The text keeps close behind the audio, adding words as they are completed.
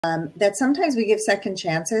that sometimes we give second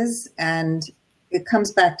chances and it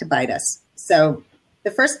comes back to bite us. So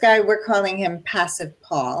the first guy, we're calling him Passive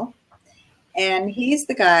Paul. And he's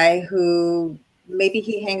the guy who maybe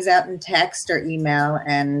he hangs out in text or email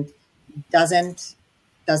and doesn't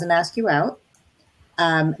ask you out.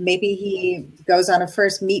 Maybe he goes on a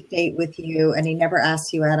first meet date with you and he never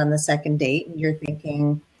asks you out on the second date. And you're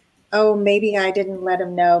thinking, oh, maybe I didn't let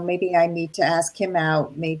him know. Maybe I need to ask him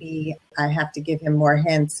out. Maybe I have to give him more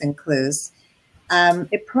hints and clues.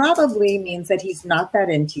 It probably means that he's not that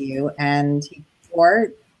into you.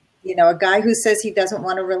 Or, a guy who says he doesn't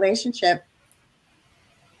want a relationship,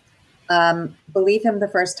 believe him the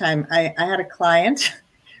first time. I had a client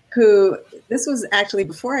who, this was actually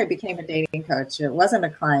before I became a dating coach. It wasn't a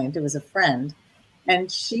client, it was a friend.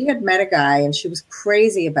 And she had met a guy and she was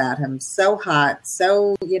crazy about him. So hot,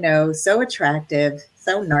 so so attractive,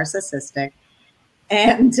 so narcissistic.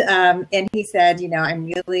 And he said,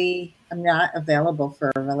 I'm not available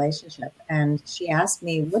for a relationship. And she asked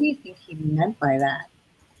me, what do you think he meant by that?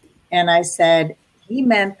 And I said, he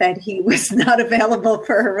meant that he was not available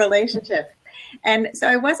for a relationship. And so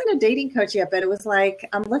I wasn't a dating coach yet, but it was like,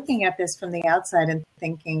 I'm looking at this from the outside and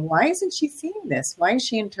thinking, why isn't she seeing this? Why is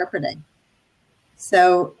she interpreting?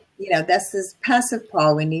 So, this is Passive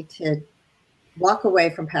Paul. We need to walk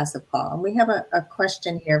away from Passive Paul. And we have a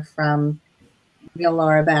question here from Real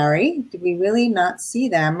Laura Barry. Do we really not see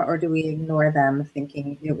them or do we ignore them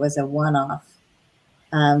thinking it was a one-off?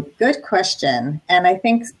 Good question. And I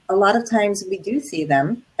think a lot of times we do see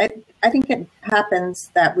them. I think it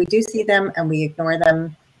happens that we do see them and we ignore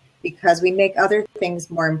them because we make other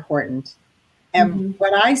things more important. And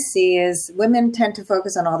what I see is women tend to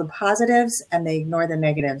focus on all the positives and they ignore the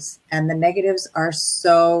negatives. And the negatives are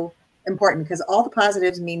so important because all the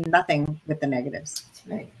positives mean nothing with the negatives. That's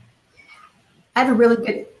right. I have a really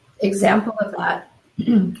good example of that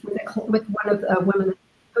with one of the women I'm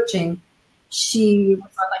coaching. She was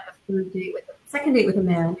on like a second date with a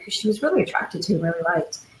man who she was really attracted to, really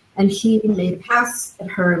liked. And he made a pass at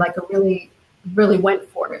her, like a really, really went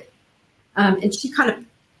for it. And she kind of,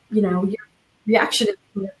 your reaction is,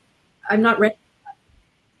 I'm not ready for that.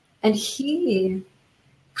 And he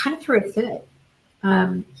kind of threw a fit.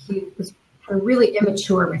 He had a really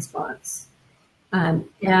immature response.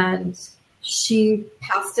 And she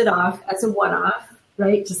passed it off as a one-off,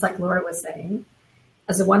 right? Just like Laura was saying,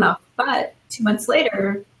 as a one-off. But 2 months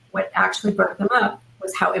later, what actually broke them up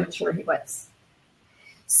was how immature he was.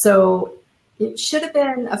 So it should have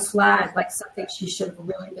been a flag, like something she should have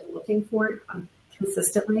really been looking for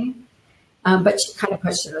consistently, but she kind of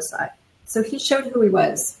pushed it aside. So he showed who he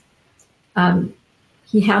was.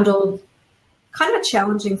 He handled kind of a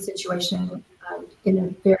challenging situation in a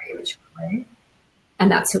very immature way,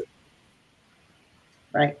 and that's who.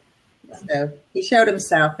 Right. So he showed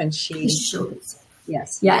himself, and he showed himself.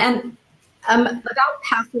 Yes. Yeah, and about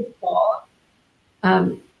Passive Paul,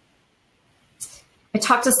 I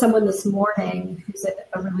talked to someone this morning who's in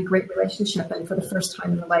a really great relationship, and for the first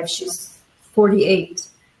time in her life, she's 48.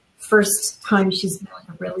 First time she's met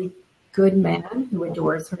a really good man who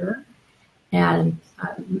adores her and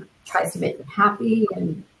tries to make her happy,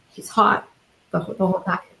 and he's hot, the whole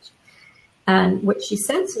package. And what she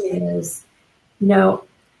said to me is,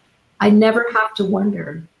 I never have to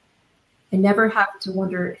wonder. I never have to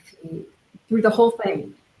wonder if he, through the whole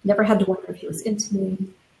thing, never had to wonder if he was into me.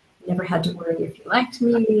 Never had to worry if he liked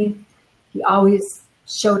me. He always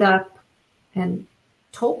showed up and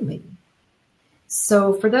told me.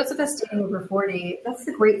 So for those of us dating over 40, that's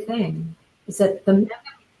the great thing, is that the men,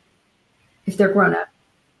 if they're grown up,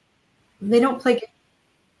 they don't play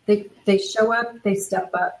games. They show up, they step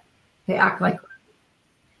up, they act like.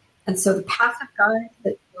 And so the passive guys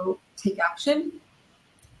that don't take action,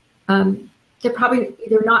 they're probably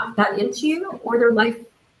either not that into you or their life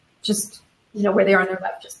just, where they are in their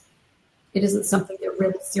life, just it isn't something they're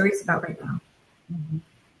really serious about right now. Mm-hmm.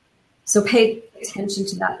 So pay attention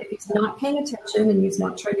to that. If he's not paying attention and he's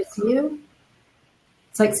not trying to see you,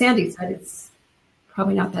 it's like Sandy said, it's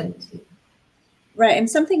probably not that into you. Right. And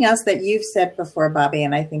something else that you've said before, Bobby,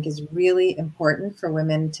 and I think is really important for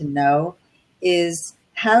women to know is,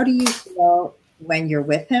 how do you feel when you're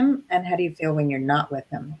with him and how do you feel when you're not with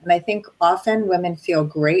him? And I think often women feel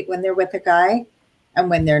great when they're with a guy, and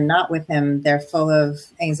when they're not with him, they're full of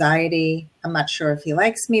anxiety. I'm not sure if he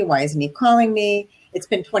likes me. Why isn't he calling me? It's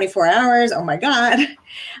been 24 hours. Oh my God.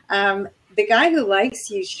 The guy who likes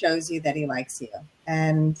you shows you that he likes you,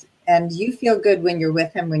 and you feel good when you're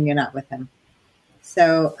with him, when you're not with him.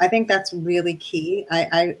 So I think that's really key.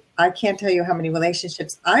 I can't tell you how many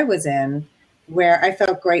relationships I was in where I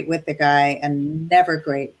felt great with the guy and never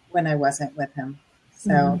great when I wasn't with him.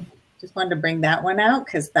 So just wanted to bring that one out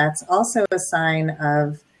because that's also a sign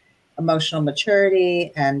of emotional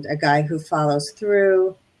maturity and a guy who follows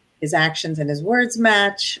through. His actions and his words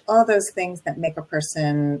match, all those things that make a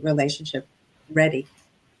person relationship ready.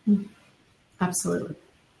 Absolutely.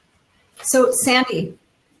 So Sandy,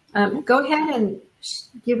 go ahead and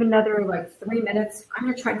give another like 3 minutes. I'm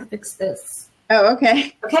going to try to fix this. Oh,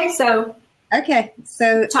 okay. Okay. So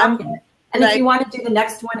talking. And if you want to do the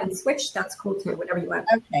next one and switch, that's cool too, whatever you want.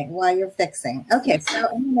 Okay, while you're fixing. Okay, so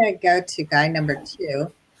I'm going to go to guy number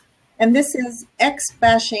 2. And this is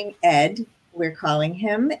ex-bashing Ed, we're calling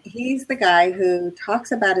him. He's the guy who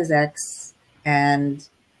talks about his ex and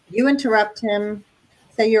you interrupt him.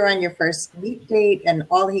 Say you're on your first meet date and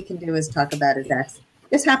all he can do is talk about his ex.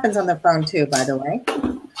 This happens on the phone too, by the way.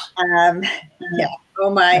 Yeah. Oh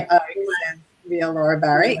my, says real Laura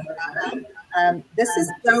Barry. This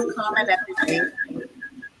is so common every day.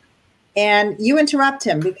 And you interrupt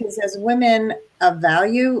him because as women of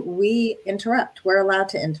value, we interrupt. We're allowed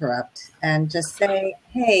to interrupt and just say,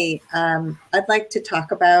 hey, I'd like to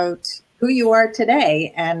talk about who you are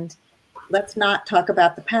today and let's not talk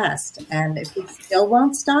about the past. And if he still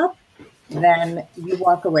won't stop, then you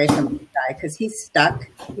walk away from the guy because he's stuck.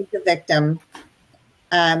 He's a victim.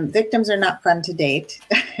 Victims are not fun to date.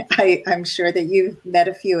 I'm sure that you've met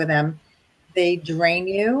a few of them. They drain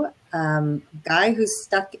you. Guy who's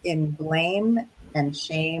stuck in blame and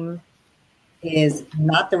shame is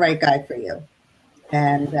not the right guy for you.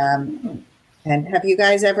 And have you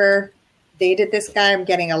guys ever dated this guy? I'm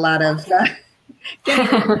getting a lot of.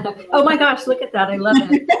 Oh my gosh! Look at that! I love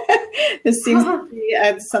it. This seems to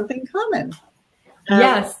be something common.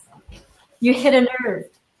 Yes, you hit a nerve.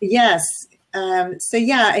 Yes. So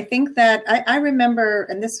yeah, I think that I remember,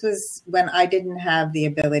 and this was when I didn't have the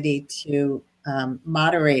ability to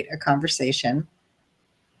moderate a conversation.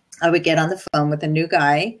 I would get on the phone with a new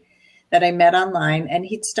guy that I met online and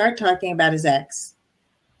he'd start talking about his ex.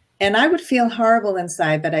 And I would feel horrible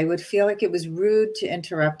inside, but I would feel like it was rude to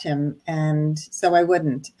interrupt him. And so I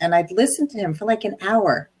wouldn't. And I'd listen to him for like an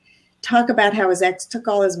hour, talk about how his ex took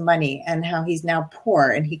all his money and how he's now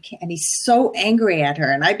poor and he's so angry at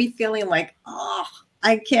her. And I'd be feeling like, oh,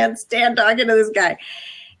 I can't stand talking to this guy.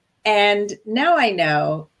 And now I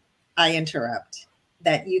know I interrupt,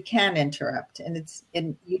 that you can interrupt, and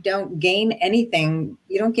you don't gain anything.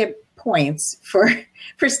 You don't get points for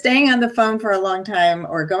staying on the phone for a long time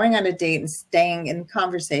or going on a date and staying in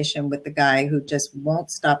conversation with the guy who just won't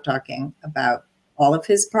stop talking about all of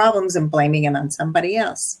his problems and blaming it on somebody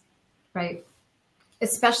else. Right.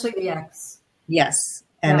 Especially the ex. Yes.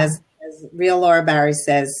 And yeah. As real Laura Barry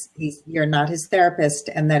says, you're not his therapist,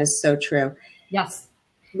 and that is so true. Yes.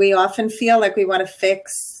 We often feel like we want to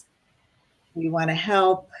fix. We want to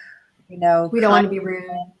help, we don't want to be rude.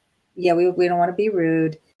 Yeah, we don't want to be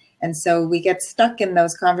rude. And so we get stuck in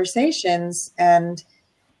those conversations and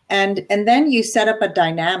then you set up a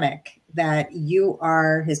dynamic that you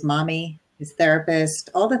are his mommy, his therapist,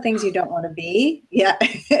 all the things you don't want to be. Yeah.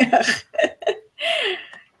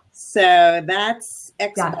 So that's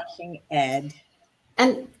ex-bashing Ed.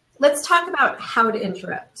 And let's talk about how to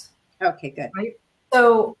interrupt. Okay, good. Right.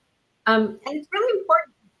 So, and it's really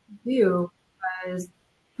important to do because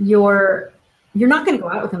you're not going to go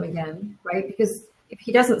out with him again, right? Because if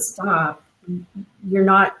he doesn't stop, you're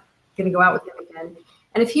not going to go out with him again.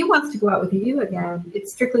 And if he wants to go out with you again,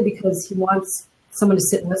 it's strictly because he wants someone to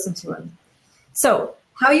sit and listen to him. So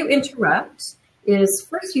how you interrupt is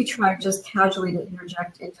first you try just casually to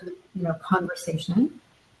interject into the conversation.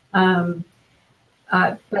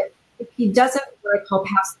 But if he doesn't, what I call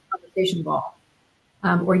pass the conversation ball,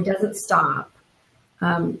 or he doesn't stop,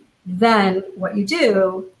 then what you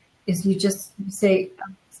do is you say,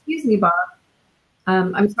 excuse me, Bob,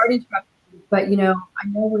 I'm sorry to interrupt you, but I know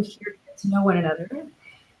we're here to get to know one another.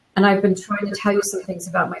 And I've been trying to tell you some things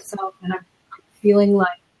about myself, and I'm feeling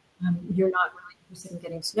like you're not really interested in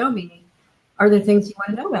getting to know me. Are there things you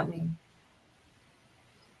want to know about me?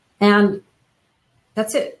 And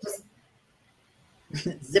that's it. Just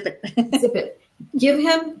zip it. Zip it. Give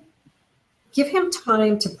him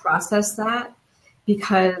time to process that,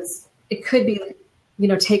 because it could be,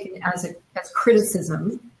 taken as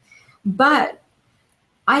criticism. But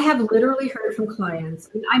I have literally heard from clients,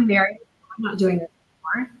 and I'm married, I'm not doing this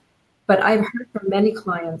anymore, but I've heard from many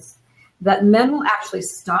clients that men will actually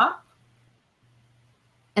stop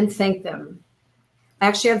and thank them. I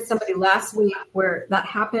actually had somebody last week where that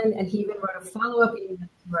happened, and he even wrote a follow-up email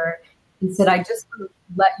to her and said, I just want to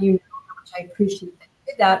let you know how much I appreciate that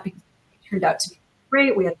you did that, because it turned out to be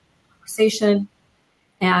great. We had a conversation,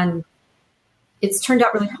 and it's turned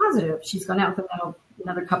out really positive. She's gone out with him now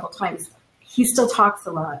another couple of times. he still talks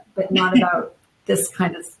a lot, but not about this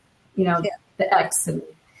kind of, the ex. And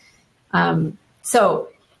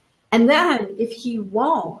and then if he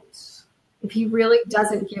really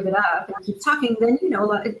doesn't give it up and keeps talking, then, you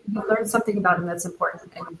learn something about him that's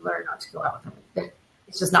important, and you learn not to go out with him.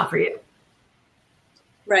 It's just not for you.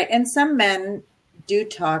 Right. And some men do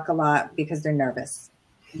talk a lot because they're nervous,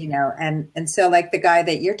 and so like the guy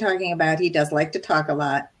that you're talking about, he does like to talk a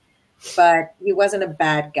lot, but he wasn't a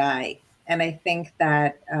bad guy. And I think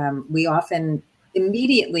that we often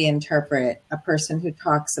immediately interpret a person who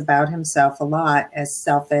talks about himself a lot as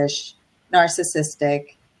selfish,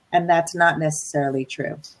 narcissistic, and that's not necessarily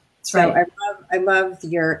true. That's right. So I love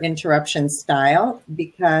your interruption style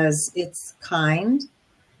because it's kind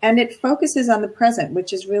and it focuses on the present,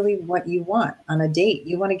 which is really what you want on a date.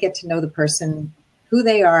 You want to get to know the person, who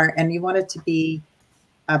they are, and you want it to be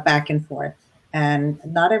back and forth. And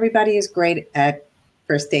not everybody is great at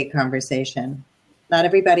first date conversation. Not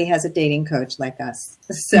everybody has a dating coach like us.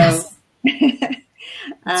 So, yes.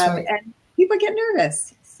 Right. And people get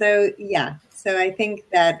nervous. So, yeah. So I think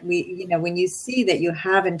that when you see that you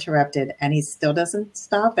have interrupted and he still doesn't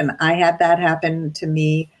stop, and I had that happen to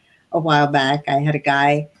me a while back. I had a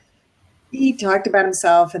guy, he talked about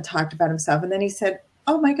himself, and then he said,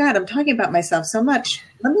 "Oh my God, I'm talking about myself so much.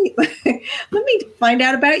 Let me find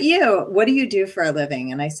out about you. What do you do for a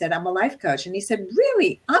living?" And I said, "I'm a life coach." And he said,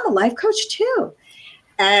 "Really? I'm a life coach too."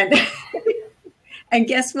 And and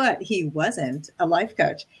guess what? He wasn't a life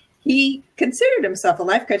coach. He considered himself a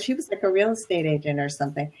life coach. He was like a real estate agent or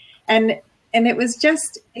something. And it was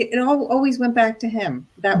just, it always went back to him.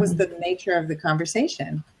 That was the nature of the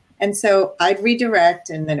conversation. And so I'd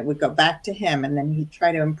redirect, and then it would go back to him. And then he'd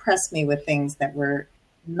try to impress me with things that were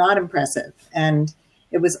not impressive. And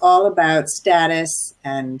it was all about status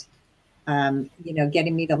and,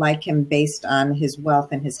 getting me to like him based on his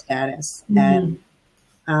wealth and his status. Mm-hmm.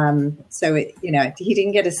 And so, he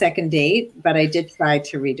didn't get a second date, but I did try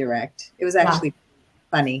to redirect. It was actually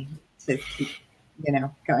funny to keep,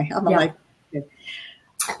 going. I'm like,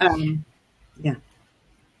 yeah.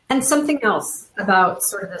 And something else about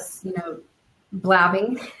sort of this,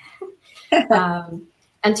 blabbing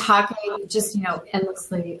and talking just,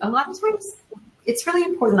 endlessly. A lot of times it's really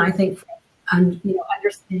important, I think, for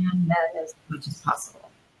understand men as much as possible.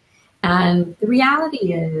 And the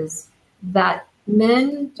reality is that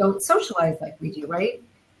men don't socialize like we do, right?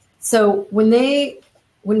 So when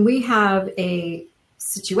we have a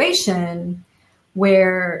situation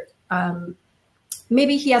where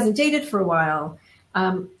maybe he hasn't dated for a while,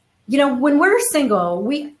 when we're single,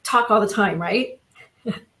 we talk all the time, right?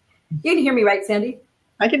 You can hear me, right, Sandy?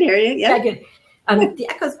 I can hear you. Yeah, good. The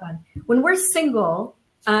echo's gone. When we're single,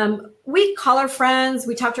 we call our friends,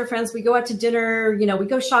 we talk to our friends, we go out to dinner, we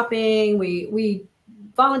go shopping, we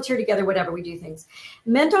volunteer together, whatever, we do things.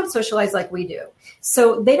 Men don't socialize like we do.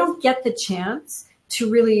 So they don't get the chance to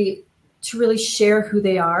really share who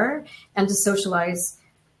they are and to socialize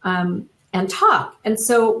and talk. And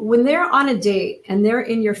so when they're on a date and they're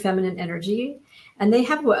in your feminine energy and they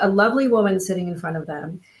have a lovely woman sitting in front of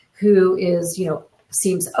them who is,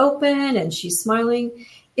 seems open and she's smiling,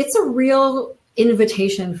 it's a real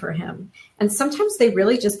invitation for him. And sometimes they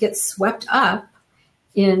really just get swept up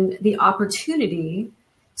in the opportunity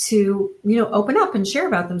to, open up and share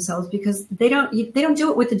about themselves because they don't do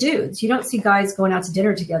it with the dudes. You don't see guys going out to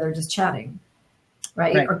dinner together just chatting,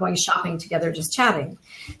 right? Or going shopping together just chatting.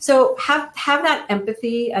 So have that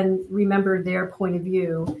empathy and remember their point of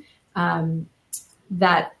view,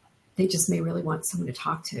 that they just may really want someone to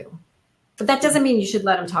talk to. But that doesn't mean you should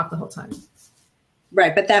let him talk the whole time.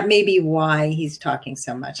 Right. But that may be why he's talking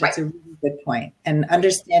so much. Right. It's a really good point. And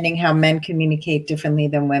understanding how men communicate differently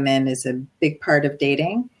than women is a big part of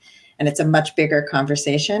dating. And it's a much bigger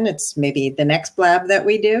conversation. It's maybe the next blab that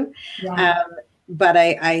we do. Yeah. But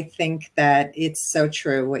I think that it's so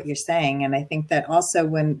true what you're saying. And I think that also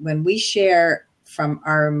when we share from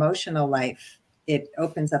our emotional life, it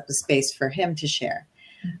opens up a space for him to share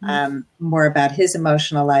more about his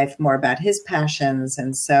emotional life, more about his passions.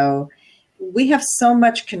 And so we have so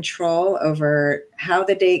much control over how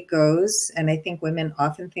the date goes. And I think women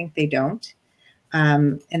often think they don't.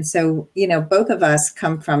 And so, both of us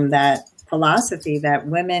come from that philosophy that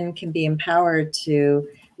women can be empowered to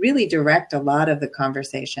really direct a lot of the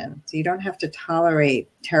conversation. So you don't have to tolerate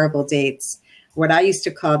terrible dates. What I used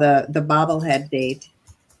to call the bobblehead date,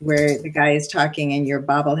 where the guy is talking and you're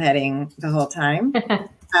bobbleheading the whole time.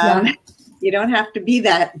 You don't have to be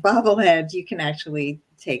that bobblehead. You can actually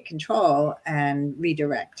take control and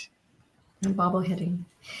redirect. And bobbleheading.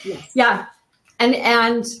 Yes. Yeah.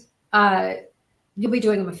 And you'll be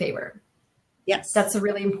doing him a favor. Yes. That's a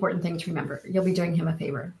really important thing to remember. You'll be doing him a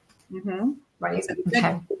favor. Mm-hmm. Right. So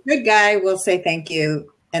the good guy will say thank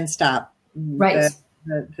you and stop. Right.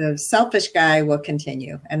 The selfish guy will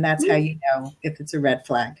continue. And that's how you know if it's a red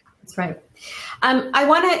flag. That's right. I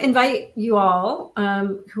want to invite you all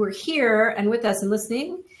who are here and with us and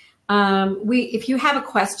listening. If you have a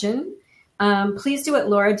question, please do what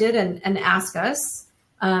Laura did and ask us.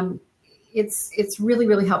 It's really,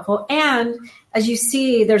 really helpful. And as you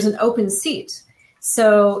see, there's an open seat.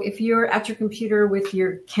 So if you're at your computer with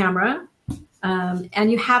your camera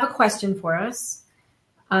and you have a question for us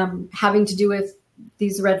having to do with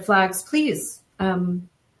these red flags, please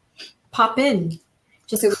pop in.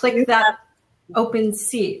 Just click that open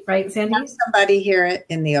seat, right, Sandy? I have somebody here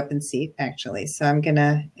in the open seat, actually. So I'm going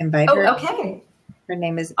to invite her. Oh, okay. Her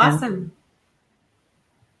name is awesome.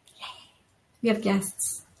 We have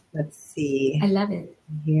guests. Let's see. I love it.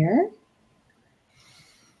 Here.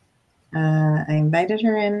 I invited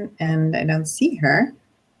her in and I don't see her.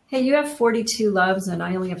 Hey, you have 42 loves and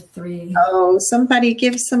I only have 3. Oh, somebody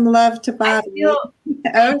give some love to Bobby.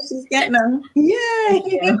 Oh, she's getting them.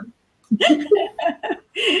 Yay.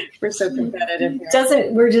 We're so competitive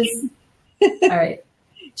here. We're just, all right.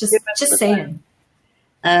 Just saying.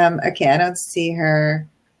 Okay, I don't see her.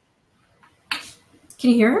 Can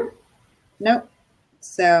you hear her? Nope.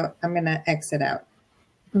 So I'm going to exit out.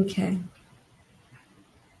 Okay.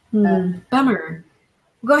 Bummer.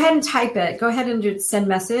 Go ahead and type it. Go ahead and send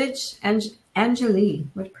message. Angeli.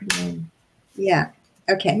 What a pretty name. Yeah.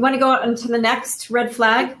 Okay. You want to go on to the next red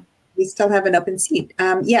flag? We still have an open seat.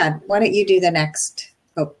 Yeah. Why don't you do the next?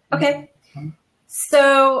 Oh. Okay.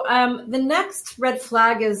 So the next red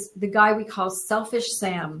flag is the guy we call Selfish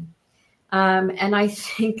Sam. And I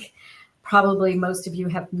think probably most of you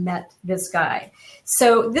have met this guy.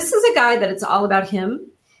 So this is a guy that it's all about him.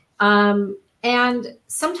 And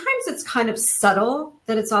sometimes it's kind of subtle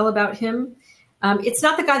that it's all about him. It's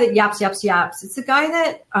not the guy that yaps. It's the guy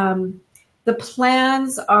that the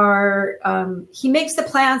plans are, he makes the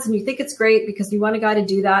plans and you think it's great because you want a guy to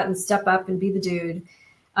do that and step up and be the dude.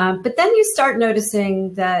 But then you start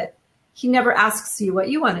noticing that he never asks you what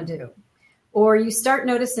you want to do. Or you start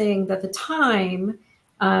noticing that the time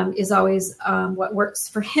is always what works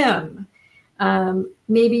for him.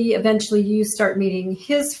 Maybe eventually you start meeting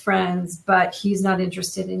his friends, but he's not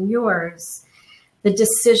interested in yours. The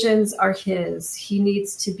decisions are his. He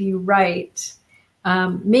needs to be right.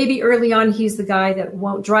 Maybe early on, he's the guy that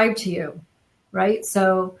won't drive to you, right?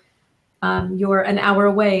 So you're an hour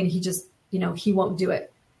away and he just, he won't do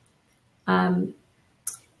it.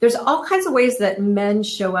 There's all kinds of ways that men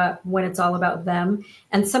show up when it's all about them.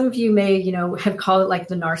 And some of you may, have called it like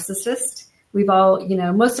the narcissist. We've all,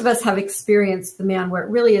 most of us have experienced the man where it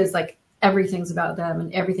really is like everything's about them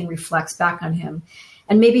and everything reflects back on him.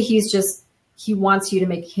 And maybe he wants you to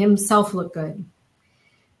make himself look good.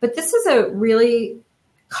 But this is a really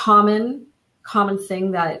common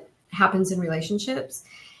thing that happens in relationships.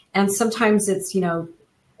 And sometimes it's,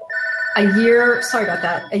 a year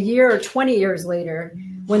or 20 years later,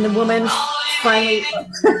 when the woman finally,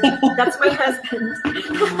 that's my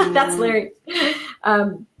husband. That's Larry.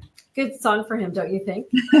 Good song for him, don't you think?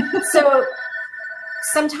 So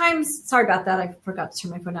sometimes, sorry about that. I forgot to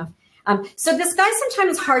turn my phone off. So this guy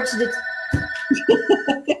sometimes is hard to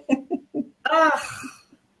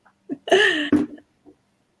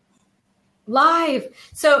live.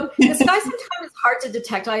 So this guy sometimes is hard to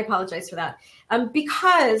detect. I apologize for that.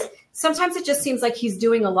 Because sometimes it just seems like he's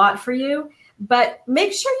doing a lot for you, but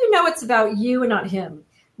make sure you know it's about you and not him.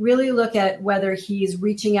 Really look at whether he's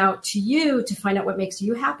reaching out to you to find out what makes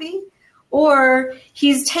you happy, or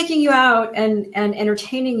he's taking you out and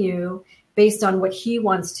entertaining you based on what he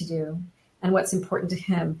wants to do and what's important to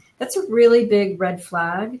him. That's a really big red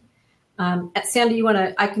flag. Sandy,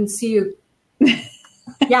 I can see you.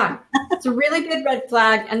 Yeah, it's a really big red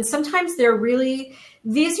flag. And sometimes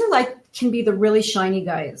these can be the really shiny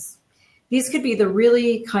guys. These could be the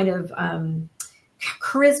really kind of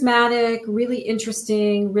charismatic, really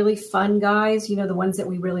interesting, really fun guys, the ones that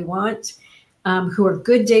we really want, who are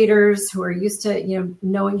good daters, who are used to,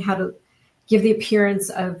 knowing how to give the appearance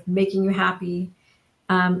of making you happy.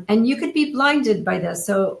 And you could be blinded by this.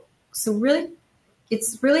 So really,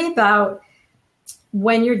 it's really about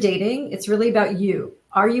when you're dating, it's really about you.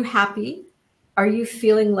 Are you happy? Are you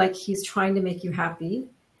feeling like he's trying to make you happy?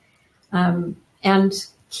 And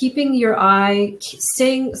keeping your eye,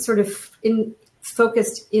 staying sort of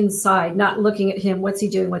focused inside, not looking at him. What's he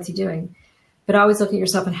doing? But always looking at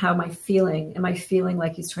yourself and how am I feeling? Am I feeling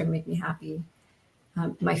like he's trying to make me happy?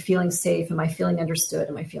 Am I feeling safe? Am I feeling understood?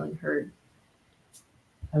 Am I feeling heard?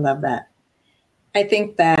 I love that. I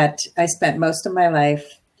think that I spent most of my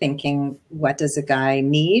life thinking, what does a guy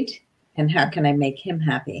need and how can I make him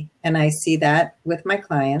happy? And I see that with my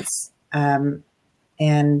clients. And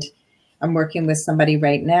I'm working with somebody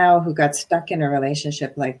right now who got stuck in a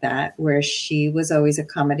relationship like that, where she was always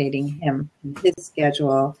accommodating him, his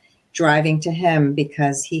schedule, driving to him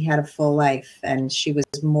because he had a full life and she was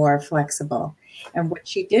more flexible. And what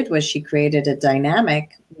she did was she created a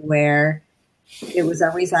dynamic where it was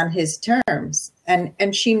always on his terms,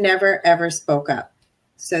 and she never ever spoke up.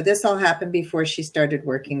 So this all happened before she started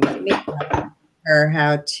working with me. Her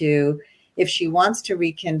how to, if she wants to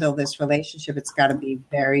rekindle this relationship, it's got to be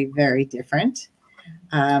very, very different.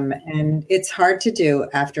 And it's hard to do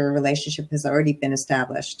after a relationship has already been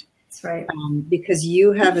established. That's right. Because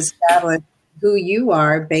you have established who you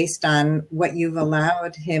are based on what you've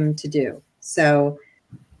allowed him to do. So,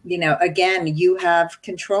 you know, again, you have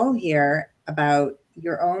control here about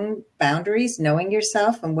your own boundaries, knowing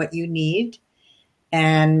yourself and what you need.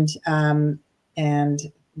 And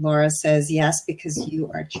Laura says, yes, because you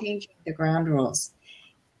are changing the ground rules.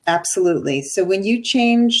 Absolutely. So when you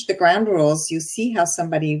change the ground rules, you see how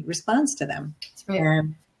somebody responds to them. That's right.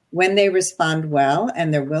 And when they respond well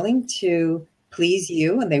and they're willing to please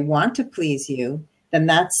you and they want to please you, then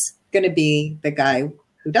that's going to be the guy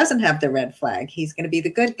who doesn't have the red flag. He's going to be the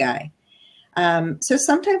good guy. So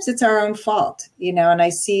sometimes it's our own fault, you know, and I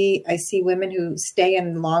see women who stay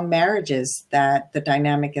in long marriages that the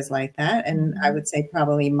dynamic is like that. And I would say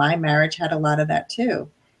probably my marriage had a lot of that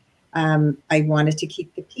too. I wanted to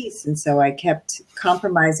keep the peace. And so I kept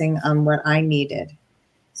compromising on what I needed.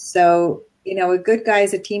 So, you know, a good guy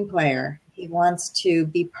is a team player. He wants to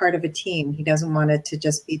be part of a team. He doesn't want it to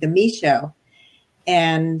just be the me show.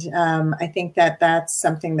 And I think that that's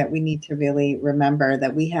something that we need to really remember,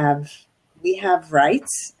 that we have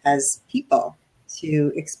rights as people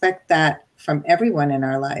to expect that from everyone in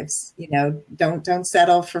our lives. You know, don't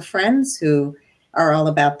settle for friends who are all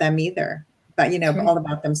about them either, but, you know, all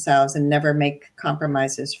about themselves and never make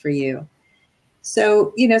compromises for you.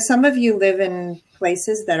 So, you know, some of you live in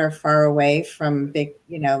places that are far away from big,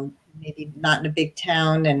 you know, maybe not in a big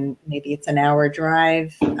town, and maybe it's an hour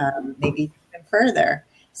drive, maybe even further.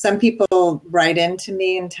 Some people write into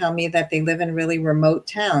me and tell me that they live in really remote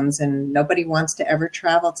towns and nobody wants to ever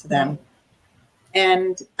travel to them.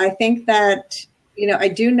 And I think that, you know, I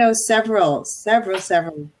do know several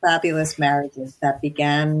fabulous marriages that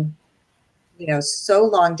began, you know, so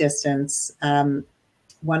long distance.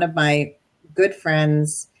 One of my good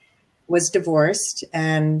friends was divorced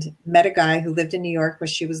and met a guy who lived in New York where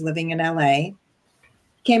she was living in LA.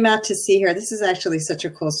 Came out to see her. This is actually such a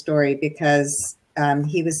cool story because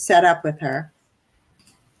he was set up with her,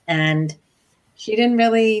 and she didn't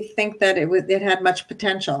really think that it had much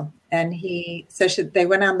potential. And they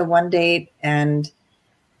went on the one date, and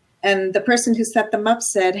the person who set them up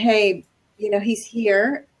said, "Hey, you know, he's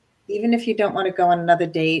here. Even if you don't want to go on another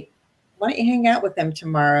date, why don't you hang out with him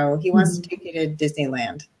tomorrow? He wants to take you to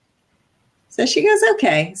Disneyland." So she goes,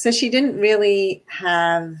 "Okay." So she didn't really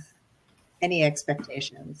have any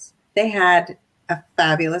expectations. They had a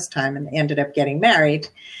fabulous time and they ended up getting married.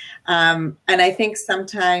 And I think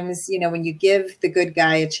sometimes, you know, when you give the good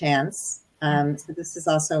guy a chance, so this is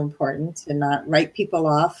also important, to not write people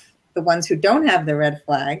off, the ones who don't have the red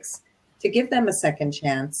flags, to give them a second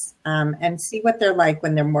chance, and see what they're like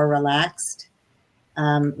when they're more relaxed,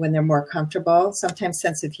 when they're more comfortable. Sometimes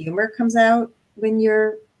sense of humor comes out when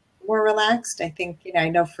you're more relaxed. I think, you know, I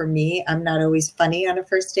know for me, I'm not always funny on a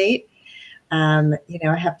first date. You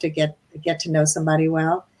know, I have to get to know somebody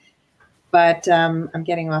well, but I'm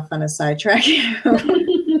getting off on a sidetrack.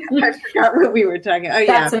 I forgot what we were talking. Oh,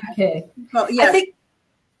 yeah. That's okay. Well, yeah, I think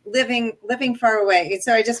living far away.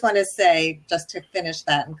 So I just want to say, just to finish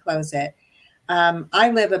that and close it,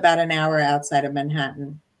 I live about an hour outside of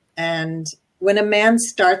Manhattan. And when a man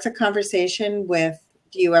starts a conversation with,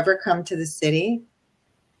 "Do you ever come to the city?"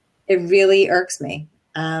 it really irks me.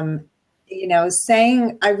 You know,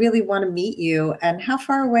 saying, "I really want to meet you, and how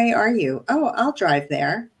far away are you?" "Oh, I'll drive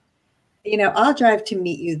there." You know, I'll drive to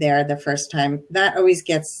meet you there the first time. That always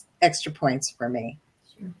gets extra points for me.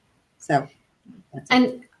 Sure. So,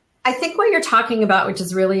 and I think what you're talking about, which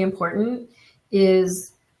is really important,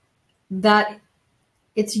 is that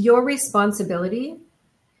it's your responsibility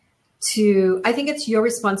I think it's your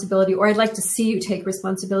responsibility, or I'd like to see you take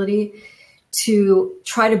responsibility to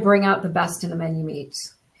try to bring out the best in the men you meet.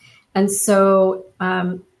 And so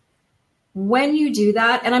when you do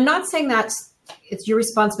that, and I'm not saying that it's your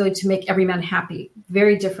responsibility to make every man happy,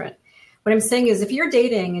 very different. What I'm saying is, if you're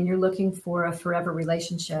dating and you're looking for a forever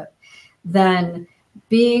relationship, then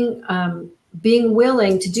being being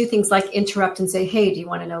willing to do things like interrupt and say, hey, do you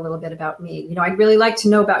want to know a little bit about me? You know, I'd really like to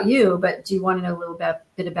know about you, but do you want to know a little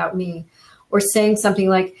bit about me? Or saying something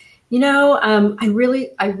like, you know, I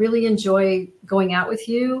really enjoy going out with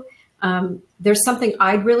you. There's something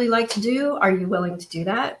I'd really like to do. Are you willing to do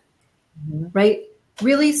that? Mm-hmm. Right?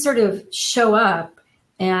 Really sort of show up,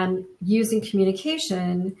 and using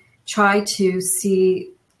communication, try to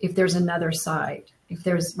see if there's another side. If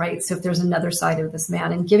there's another side of this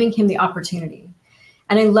man, and giving him the opportunity.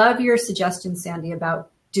 And I love your suggestion, Sandy,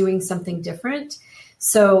 about doing something different.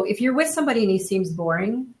 So if you're with somebody and he seems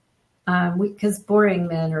boring, because boring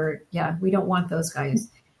men we don't want those guys.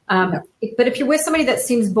 No. But if you're with somebody that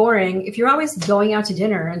seems boring, if you're always going out to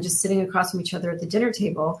dinner and just sitting across from each other at the dinner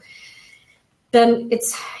table, then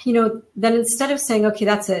it's, then instead of saying, okay,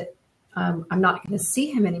 that's it, I'm not going to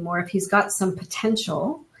see him anymore. If he's got some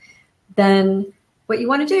potential, then what you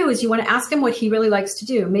want to do is you want to ask him what he really likes to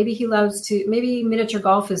do. Maybe maybe miniature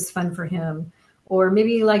golf is fun for him, or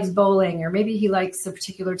maybe he likes bowling, or maybe he likes a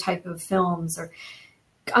particular type of films. Or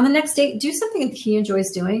on the next date, do something that he enjoys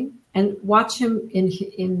doing and watch him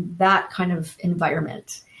in that kind of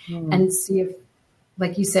environment, and see if,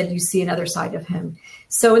 like you said, you see another side of him.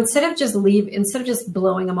 So instead of just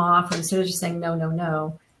blowing him off, or instead of just saying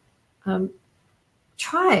no,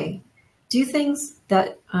 do things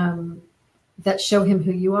that show him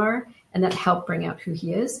who you are and that help bring out who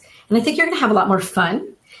he is. And I think you're going to have a lot more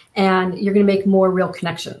fun, and you're going to make more real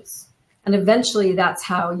connections. And eventually that's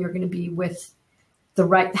how you're going to be with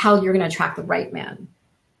how you're going to attract the right man.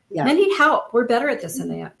 Yeah. Men need help. We're better at this than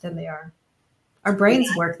they are. Our brains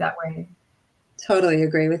work that way. Totally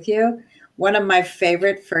agree with you. One of my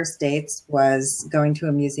favorite first dates was going to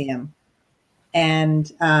a museum.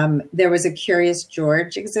 And there was a Curious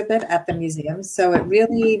George exhibit at the museum. So it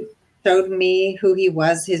really showed me who he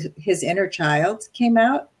was. His inner child came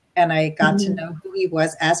out, and I got to know who he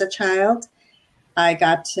was as a child. I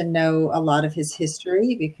got to know a lot of his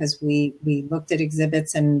history, because we looked at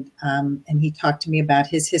exhibits, and he talked to me about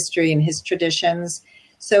his history and his traditions.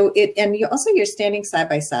 So you're standing side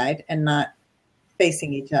by side and not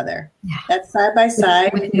facing each other. Yeah. That side by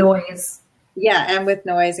side with noise. Yeah, and with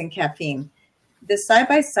noise and caffeine. The side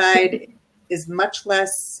by side is much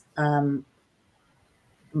less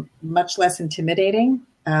intimidating,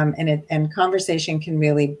 and conversation can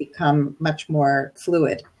really become much more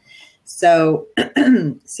fluid. So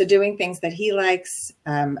doing things that he likes,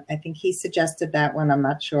 I think he suggested that one, I'm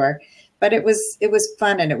not sure, but it was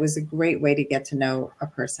fun, and it was a great way to get to know a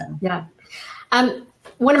person. Yeah.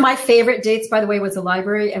 One of my favorite dates, by the way, was a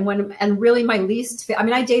library, and really my least.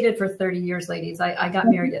 I dated for 30 years, ladies. I got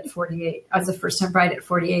married at 48. I was a first-time bride at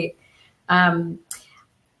 48.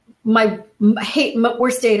 My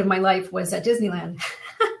worst date of my life was at Disneyland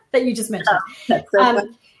that you just mentioned. Oh, that's so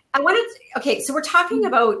fun. So we're talking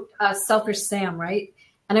about selfish Sam, right?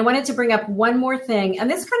 And I wanted to bring up one more thing, and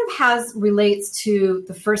this kind of relates to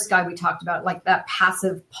the first guy we talked about, like that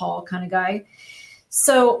passive Paul kind of guy.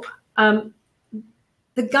 So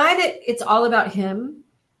the guy that it's all about him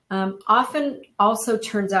often also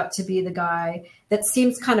turns out to be the guy that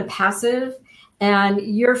seems kind of passive, and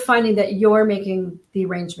you're finding that you're making the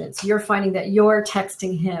arrangements. You're finding that you're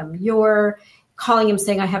texting him. You're calling him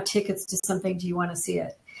saying, I have tickets to something. Do you want to see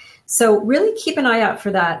it? So really keep an eye out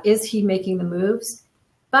for that. Is he making the moves?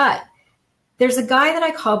 But there's a guy that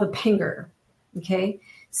I call the pinger. Okay.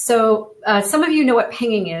 So some of you know what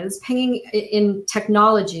pinging is. Pinging in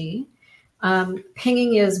technology,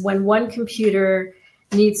 pinging is when one computer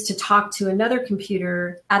needs to talk to another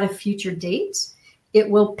computer at a future date. It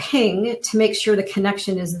will ping to make sure the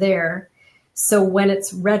connection is there. So when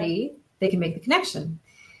it's ready, they can make the connection.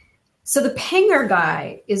 So the pinger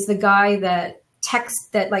guy is the guy that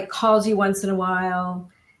calls you once in a while,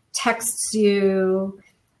 texts you,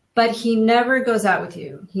 but he never goes out with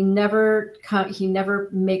you. He never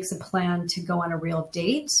makes a plan to go on a real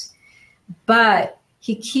date, but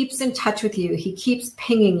he keeps in touch with you. He keeps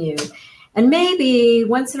pinging you. And maybe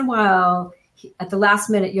once in a while, at the last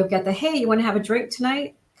minute, you'll get the, hey, you want to have a drink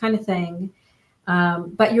tonight kind of thing.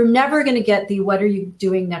 But you're never going to get the, what are you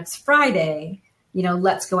doing next Friday?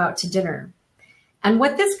 Let's go out to dinner. And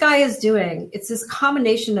what this guy is doing, it's this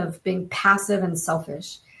combination of being passive and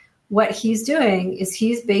selfish. What he's doing is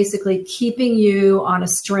he's basically keeping you on a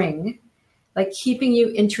string, like keeping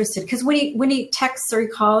you interested. Because when he texts or he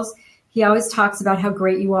calls, he always talks about how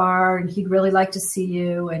great you are and he'd really like to see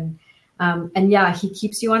you. And yeah, he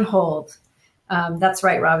keeps you on hold. That's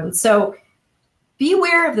right, Robin. So be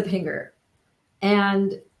aware of the pinger.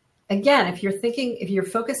 And again, if you're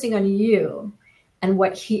focusing on you and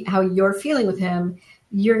how you're feeling with him,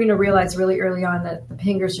 you're going to realize really early on that the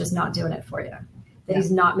pinger's just not doing it for you. That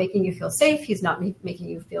he's not making you feel safe. He's not making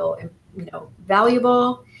you feel,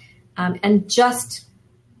 valuable, and just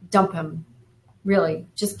dump him. Really,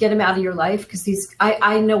 just get him out of your life, because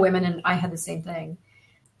I know women, and I had the same thing,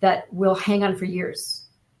 that will hang on for years.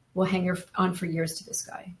 Will hang on for years to this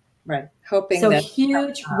guy. Right. Hoping so that.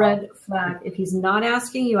 Huge red flag. If he's not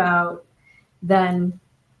asking you out, then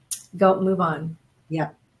move on. Yeah.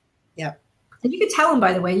 Yeah. And you can tell him,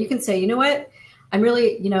 by the way, you can say, you know what? I'm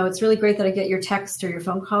really, it's really great that I get your text or your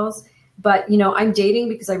phone calls, but, I'm dating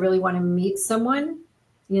because I really want to meet someone,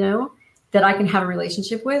 that I can have a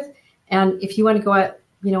relationship with. And if you want to go out,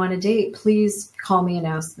 on a date, please call me and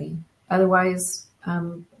ask me. Otherwise,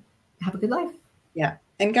 have a good life. Yeah.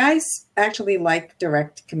 And guys actually like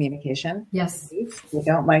direct communication. Yes. They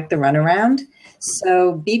don't like the runaround.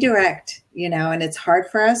 So be direct, and it's hard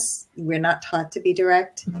for us. We're not taught to be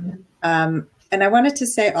direct. Mm-hmm. And I wanted to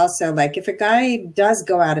say also, like, if a guy does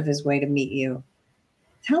go out of his way to meet you,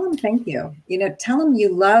 tell him thank you. Tell him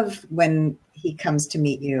you love when he comes to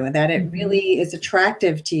meet you, that it mm-hmm. really is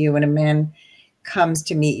attractive to you when a man comes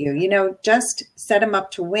to meet you. Just set him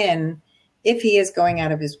up to win. If he is going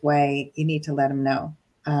out of his way, you need to let him know.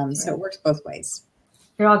 So it works both ways.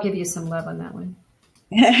 Here, I'll give you some love on that one.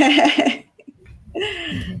 Yeah,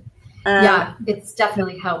 it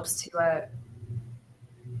definitely helps to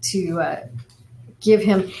give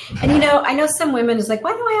him. And, I know some women is like,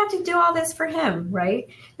 why do I have to do all this for him? Right.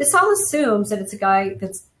 This all assumes that it's a guy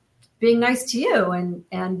that's being nice to you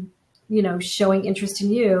and showing interest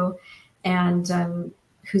in you, and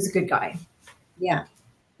who's a good guy. Yeah.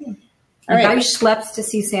 The guy who schleps to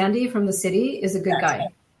see Sandy from the city is a good guy.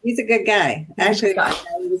 He's a good guy. Actually,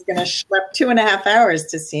 he was going to schlep 2.5 hours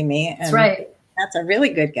to see me. And that's right. That's a really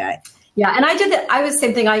good guy. Yeah, and I did that. I was the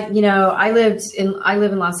same thing. I live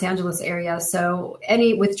in Los Angeles area, so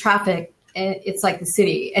with traffic, it's like the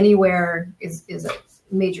city. Anywhere is a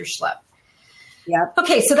major schlep. Yeah.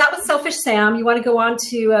 Okay, so that was Selfish Sam. You want to go on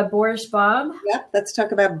to Boorish Bob? Yep. Let's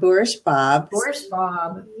talk about Boorish Bob. Boorish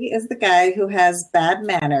Bob. He is the guy who has bad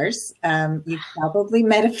manners. You've probably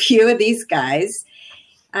met a few of these guys.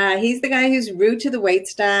 He's the guy who's rude to the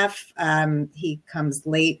waitstaff. He comes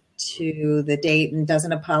late to the date and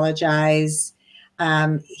doesn't apologize.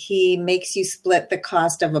 He makes you split the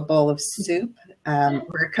cost of a bowl of soup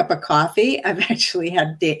or a cup of coffee. I've actually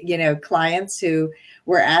had clients who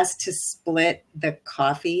were asked to split the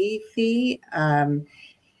coffee fee. Wow.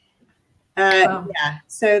 Yeah.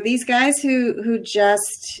 So these guys who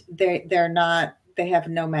just they have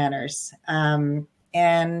no manners.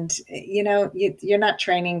 And you're not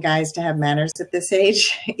training guys to have manners at this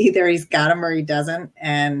age. Either he's got them or he doesn't.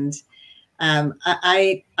 And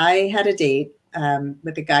I had a date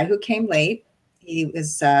with a guy who came late. He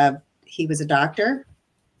was a doctor,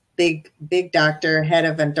 big doctor, head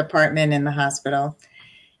of a department in the hospital.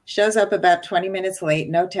 Shows up about 20 minutes late,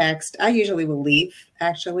 no text. I usually will leave,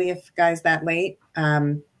 actually, if a guy's that late.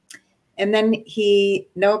 And then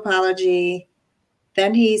no apology.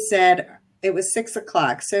 Then he said, it was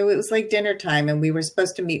 6:00. So it was like dinner time and we were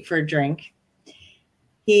supposed to meet for a drink.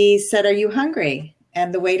 He said, are you hungry?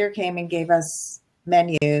 And the waiter came and gave us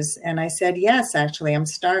menus. And I said, yes, actually, I'm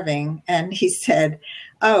starving. And he said,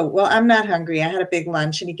 oh, well, I'm not hungry. I had a big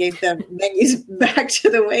lunch. And he gave the menus back to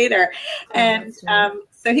the waiter. And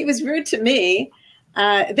so he was rude to me.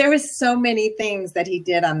 There was so many things that he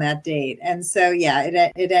did on that date. And so, yeah,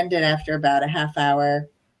 it ended after about a half hour.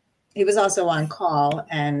 He was also on call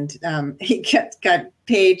and he got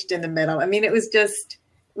paged in the middle. I mean, it was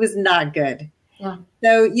not good. Yeah.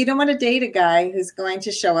 So you don't want to date a guy who's going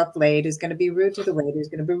to show up late, who's going to be rude to the waiter, who's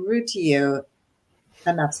going to be rude to you.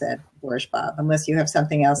 Enough said, Boorish Bob, unless you have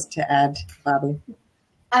something else to add, Bobby.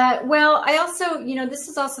 Well, I also, this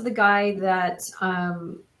is also the guy that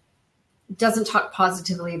doesn't talk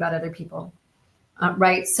positively about other people,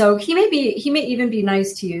 right? So he may even be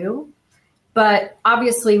nice to you, but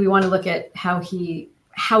obviously we want to look at how he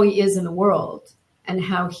is in the world and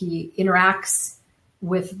how he interacts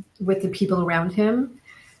with the people around him.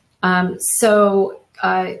 So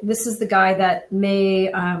this is the guy that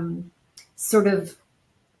may sort of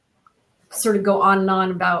go on and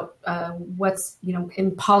on about what's,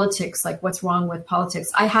 in politics, like what's wrong with politics.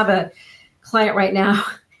 I have a client right now.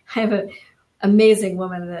 I have an amazing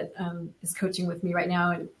woman that is coaching with me right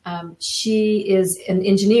now. And she is an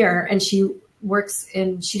engineer and she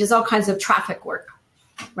does all kinds of traffic work,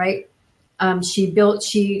 right?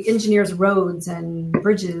 She engineers roads and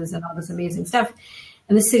bridges and all this amazing stuff.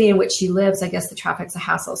 And the city in which she lives, I guess the traffic's a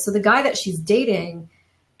hassle. So the guy that she's dating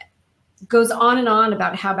goes on and on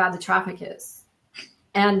about how bad the traffic is.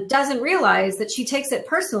 and doesn't realize that she takes it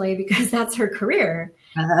personally because that's her career,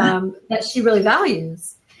 that she really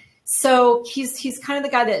values. So he's kind of the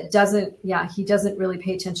guy that he doesn't really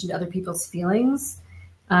pay attention to other people's feelings.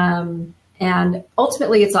 And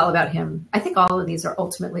ultimately it's all about him. I think all of these are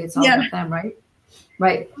ultimately it's all about them, right?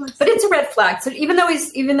 Right. But it's a red flag. So even though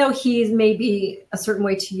he's maybe a certain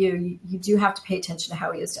way to you, you do have to pay attention to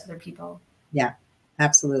how he is to other people. Yeah,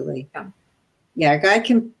 absolutely. Yeah. A guy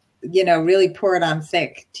can, really pour it on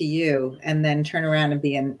thick to you and then turn around and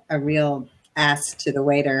be a real ass to the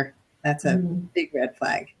waiter. That's a big red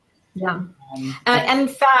flag. Yeah. And in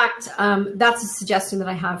fact, that's a suggestion that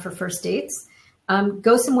I have for first dates.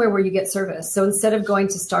 Go somewhere where you get service. So instead of going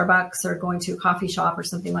to Starbucks or going to a coffee shop or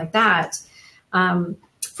something like that,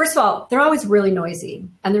 first of all, they're always really noisy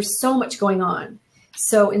and there's so much going on.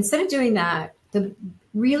 So instead of doing that,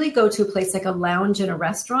 really go to a place like a lounge in a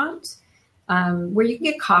restaurant, where you can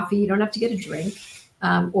get coffee. You don't have to get a drink,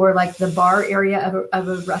 or like the bar area of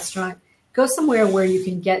a restaurant. Go somewhere where you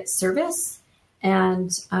can get service and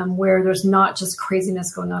where there's not just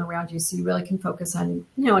craziness going on around you. So you really can focus on,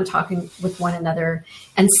 on talking with one another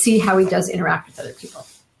and see how he does interact with other people.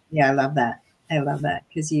 Yeah, I love that.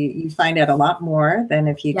 Because you find out a lot more than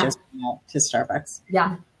if you just went out to Starbucks.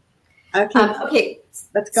 Yeah. Okay.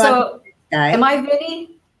 Let's go. So am I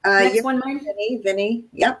Vinny? Next one, mine? Vinny.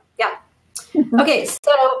 Yep. Yeah. Okay.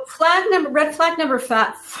 So red flag number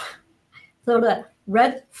 5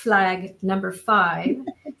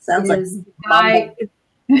 Sounds is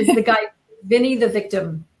the guy, Vinny, the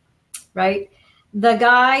victim, right? The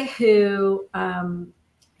guy who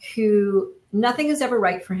nothing is ever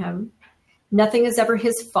right for him. Nothing is ever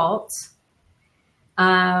his fault.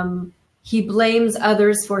 He blames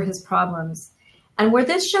others for his problems. And where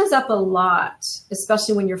this shows up a lot,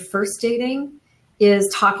 especially when you're first dating, is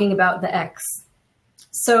talking about the ex.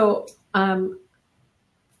 So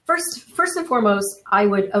first and foremost, I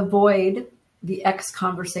would avoid the ex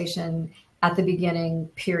conversation at the beginning,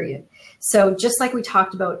 period. So just like we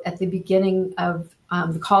talked about at the beginning of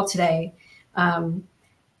the call today,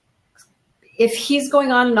 if he's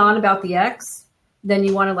going on and on about the ex, then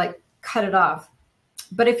you want to cut it off.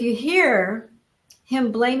 But if you hear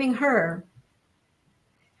him blaming her,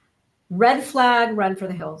 red flag, run for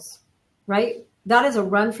the hills, right? That is a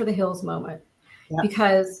run for the hills moment.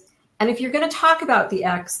 Yeah. And if you're going to talk about the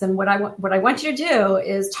ex, then what I want you to do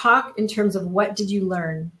is talk in terms of what did you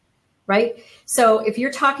learn, right? So if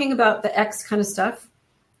you're talking about the ex kind of stuff,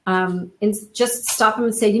 and just stop him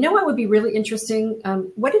and say, what would be really interesting?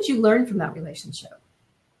 What did you learn from that relationship?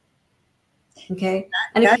 Okay.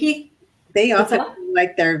 And they often feel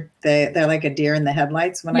like they're like a deer in the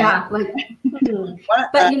headlights when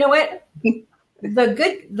but you know what? The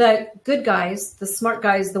good guys, the smart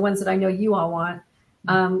guys, the ones that I know you all want,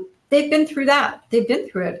 they've been through that. They've been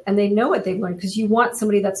through it and they know what they've learned, because you want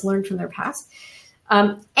somebody that's learned from their past.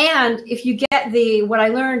 And if you get what I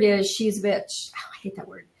learned is she's a bitch. Oh, I hate that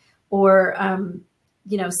word. Or,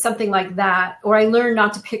 something like that. Or I learned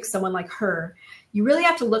not to pick someone like her. You really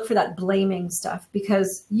have to look for that blaming stuff,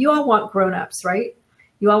 because you all want grown-ups, right?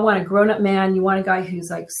 You all want a grown-up man. You want a guy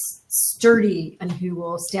who's sturdy and who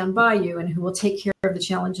will stand by you and who will take care of the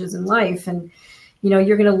challenges in life. And,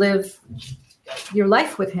 you're going to live your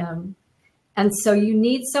life with him. And so you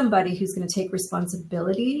need somebody who's going to take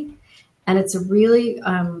responsibility. And it's a really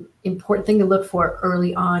important thing to look for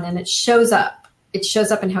early on. And it shows up. It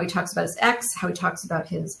shows up in how he talks about his ex, how he talks about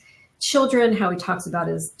his children, how he talks about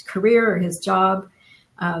his career or his job.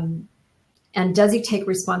 And does he take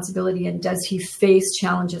responsibility, and does he face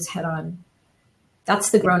challenges head on? That's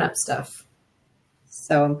the grown-up stuff.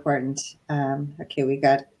 So important. Okay, we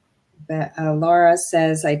got Laura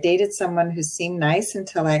says, I dated someone who seemed nice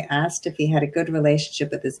until I asked if he had a good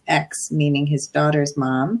relationship with his ex, meaning his daughter's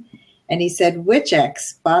mom. And he said, which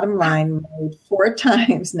ex? Bottom line, married 4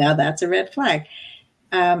 times. Now that's a red flag.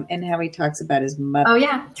 And how he talks about his mother. Oh,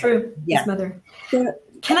 yeah, true. Yeah. His mother. So,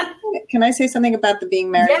 can I say something about the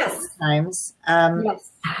being married 4 times?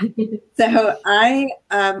 Yes. So I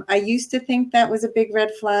used to think that was a big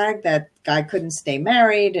red flag, that guy couldn't stay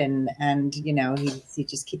married and he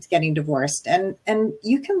just keeps getting divorced. And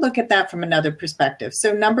you can look at that from another perspective.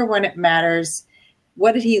 So number one, it matters.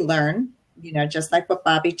 What did he learn? Just like what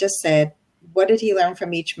Bobby just said, what did he learn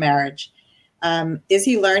from each marriage? Is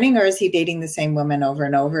he learning, or is he dating the same woman over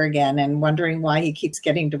and over again and wondering why he keeps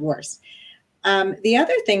getting divorced? The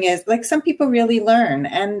other thing is, some people really learn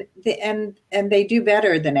and they do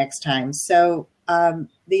better the next time. So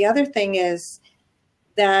the other thing is,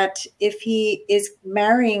 that if he is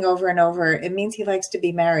marrying over and over, it means he likes to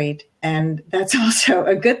be married. And that's also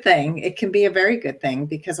a good thing. It can be a very good thing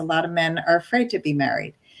because a lot of men are afraid to be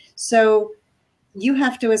married. So you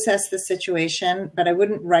have to assess the situation, but I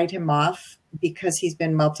wouldn't write him off because he's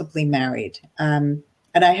been multiply married. And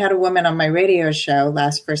I had a woman on my radio show,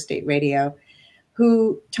 last First Date Radio,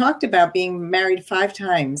 who talked about being married 5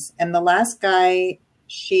 times. And the last guy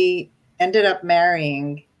she ended up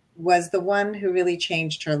marrying was the one who really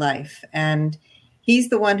changed her life. And he's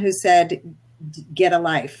the one who said, get a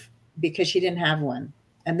life, because she didn't have one.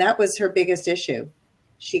 And that was her biggest issue.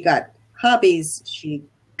 She got hobbies, she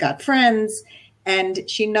got friends, and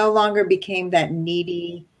she no longer became that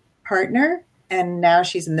needy partner. And now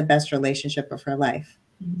she's in the best relationship of her life.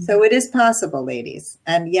 Mm-hmm. So it is possible, ladies.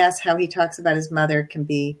 And yes, how he talks about his mother can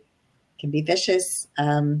be vicious.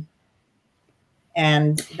 And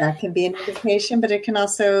that can be an indication, but it can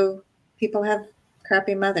also, people have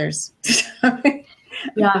crappy mothers.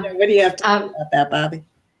 Yeah. What do you have to say about that, Bobby?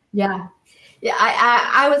 Yeah. Yeah.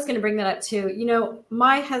 I was going to bring that up too. You know,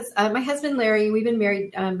 my husband, Larry, we've been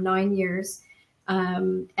married 9 years.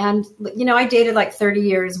 And, you know, I dated like 30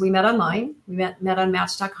 years. We met online. We met on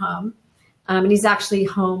Match.com. And he's actually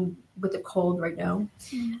home with a cold right now.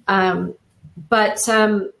 But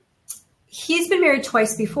he's been married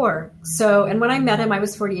twice before. So, and when I met him, I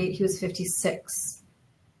was 48. He was 56.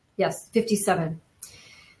 Yes, 57.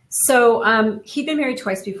 So he'd been married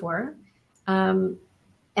twice before.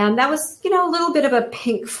 And that was, you know, a little bit of a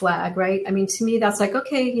pink flag, right? I mean, to me, that's like,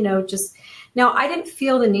 okay, you know, just now I didn't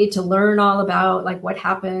feel the need to learn all about like what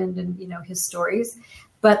happened and, you know, his stories,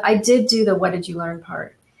 but I did do the what did you learn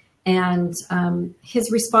part. And his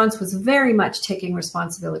response was very much taking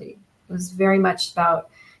responsibility. It was very much about,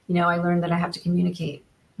 you know, I learned that I have to communicate,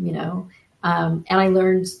 you know, and I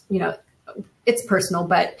learned, you know, it's personal,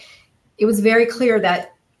 but it was very clear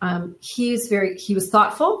that he was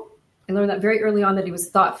thoughtful. I learned that very early on, that he was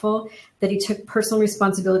thoughtful, that he took personal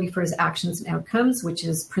responsibility for his actions and outcomes, which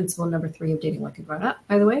is principle number 3 of dating like a grown up,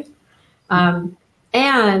 by the way.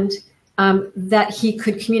 And that he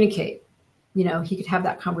could communicate, you know, he could have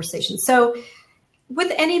that conversation. So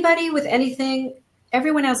with anybody, with anything,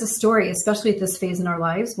 everyone has a story, especially at this phase in our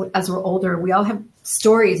lives. As we're older, we all have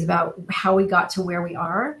stories about how we got to where we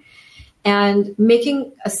are, and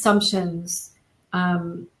making assumptions.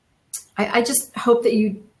 I just hope that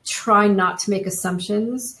you try not to make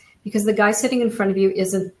assumptions, because the guy sitting in front of you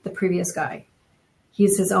isn't the previous guy.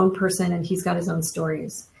 He's his own person and he's got his own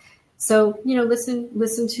stories. So, you know,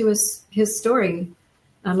 listen to his story.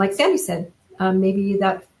 Like Sandy said, maybe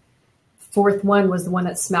that 4th one was the one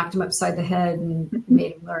that smacked him upside the head and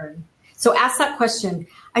made him learn. So ask that question.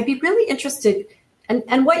 I'd be really interested.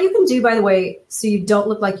 And what you can do, by the way, so you don't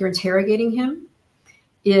look like you're interrogating him,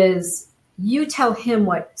 is you tell him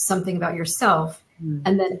something about yourself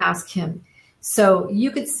and then ask him. So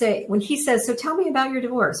you could say, when he says, so tell me about your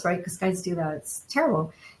divorce, right? Because guys do that. It's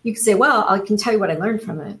terrible. You could say, well, I can tell you what I learned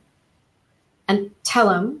from it. And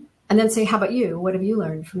tell him, and then say, how about you? What have you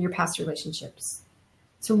learned from your past relationships?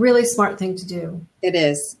 It's a really smart thing to do. It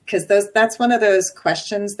is, because that's one of those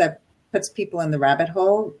questions that puts people in the rabbit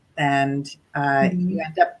hole, and you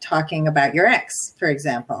end up talking about your ex, for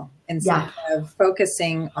example, instead of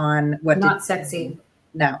focusing on what not sexy.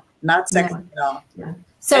 No, not sexy at all. Yeah.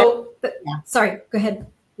 So, sorry, go ahead.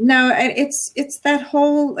 No, it's that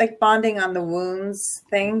whole like bonding on the wounds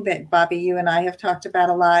thing that Bobby, you and I have talked about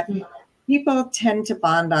a lot. Mm-hmm. People tend to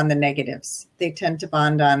bond on the negatives. They tend to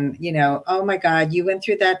bond on, you know, oh my God, you went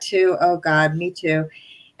through that too. Oh God, me too.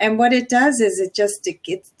 And what it does is it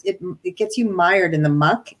gets you mired in the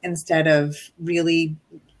muck instead of really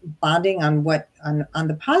bonding on on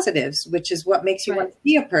the positives, which is what makes you want to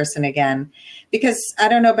be a person again. Because I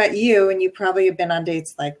don't know about you, and you probably have been on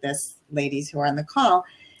dates like this, ladies who are on the call,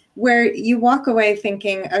 where you walk away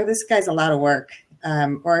thinking, oh, this guy's a lot of work.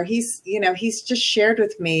 Or he's just shared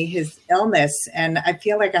with me his illness and I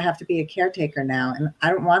feel like I have to be a caretaker now. And I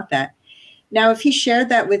don't want that. Now, if he shared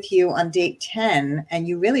that with you on date 10 and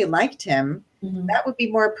you really liked him, that would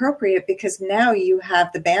be more appropriate, because now you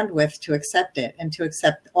have the bandwidth to accept it and to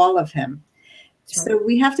accept all of him. Right. So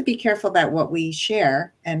we have to be careful about what we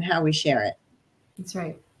share and how we share it. That's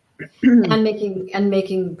right. and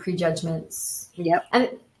making prejudgments. Yep.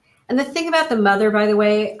 And the thing about the mother, by the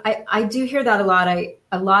way, I do hear that a lot.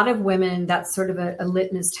 A lot of women, that's sort of a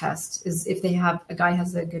litmus test, is if a guy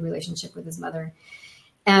has a good relationship with his mother.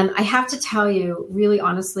 And I have to tell you, really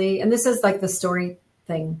honestly, and this is like the story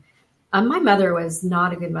thing. My mother was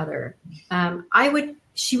not a good mother.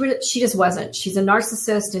 She just wasn't. She's a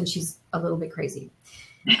narcissist and she's a little bit crazy.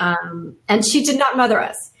 And she did not mother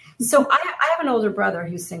us. So I have an older brother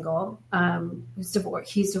who's single, who's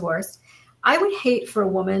divorced. He's divorced. I would hate for a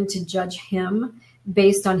woman to judge him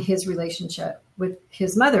based on his relationship with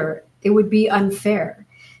his mother. It would be unfair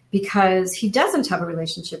because he doesn't have a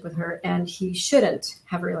relationship with her and he shouldn't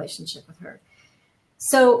have a relationship with her.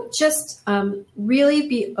 So just really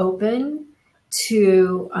be open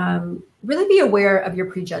to really be aware of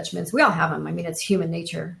your prejudgments. We all have them. I mean, it's human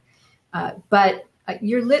nature. But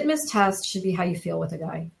your litmus test should be how you feel with a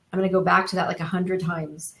guy. I'm going to go back to that like 100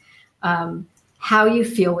 times. How you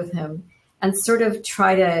feel with him and sort of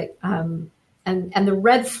try to, and the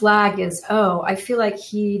red flag is, oh, I feel like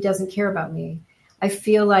he doesn't care about me. I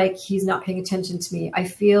feel like he's not paying attention to me. I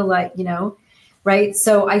feel like, right?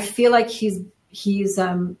 So I feel like he's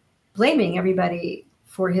blaming everybody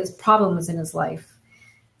for his problems in his life.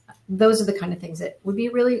 Those are the kind of things that would be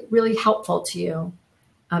really, really helpful to you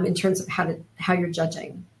in terms of how you're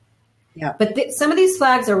judging. Yeah. But some of these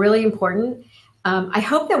flags are really important. I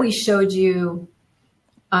hope that we showed you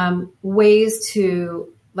ways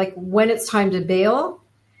to, like, when it's time to bail,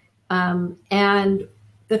 and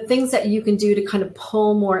the things that you can do to kind of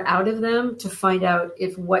pull more out of them to find out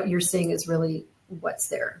if what you're seeing is really what's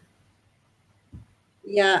there.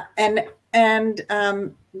 Yeah. And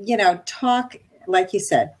talk, like you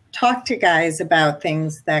said, talk to guys about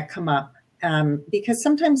things that come up. Because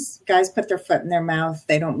sometimes guys put their foot in their mouth.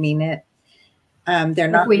 They don't mean it. They're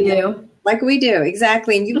not. We do. Like we do.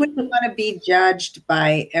 Exactly. And you wouldn't want to be judged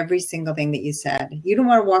by every single thing that you said. You don't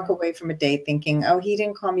want to walk away from a date thinking, oh, he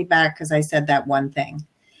didn't call me back because I said that one thing.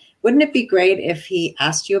 Wouldn't it be great if he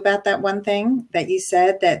asked you about that one thing that you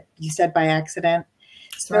said by accident?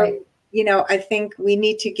 So, right. I think we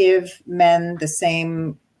need to give men the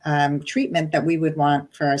same treatment that we would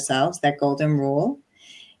want for ourselves, that golden rule.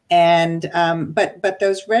 And but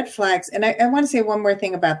those red flags, and I want to say one more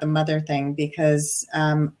thing about the mother thing, because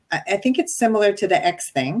I think it's similar to the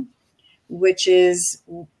ex thing, which is,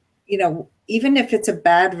 even if it's a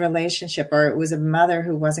bad relationship or it was a mother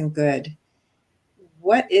who wasn't good,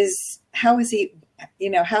 how has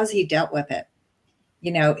he dealt with it?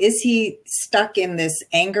 Is he stuck in this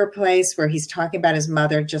anger place where he's talking about his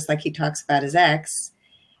mother just like he talks about his ex?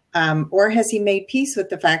 Or has he made peace with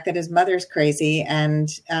the fact that his mother's crazy and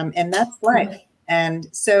that's life? And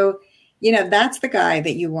so, that's the guy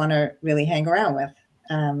that you want to really hang around with.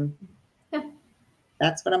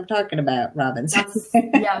 That's what I'm talking about, Robin.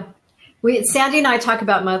 Yeah. Sandy and I talk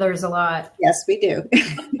about mothers a lot. Yes, we do.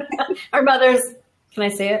 Our mothers, can I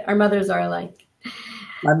say it? Our mothers are like,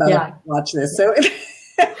 my mother watch this. So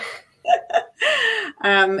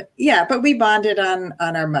but we bonded on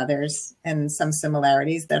our mothers and some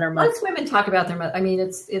similarities that are most women talk about their mother. I mean,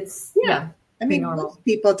 it's I mean, normal. Most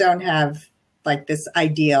people don't have like this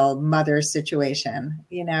ideal mother situation,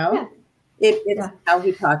 It's how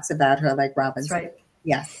he talks about her, like Robin said. Right.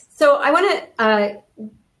 Yes. So I want to,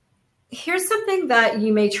 here's something that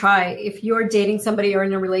you may try if you're dating somebody or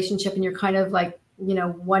in a relationship and you're kind of like,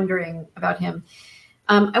 wondering about him.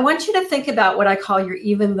 I want you to think about what I call your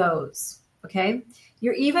even those. Okay.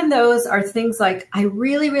 Your even those are things like, I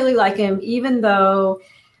really, really like him, even though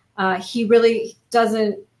he really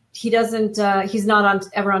doesn't, he's not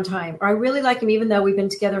ever on time. Or I really like him, even though we've been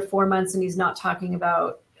together 4 months and he's not talking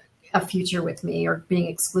about a future with me or being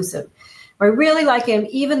exclusive. Or I really like him,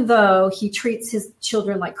 even though he treats his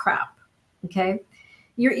children like crap. Okay.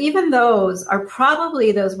 Your even those are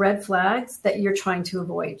probably those red flags that you're trying to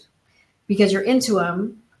avoid because you're into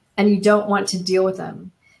them and you don't want to deal with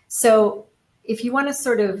them. So if you want to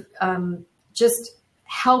sort of just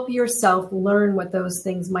help yourself learn what those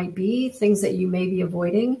things might be, things that you may be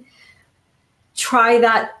avoiding, try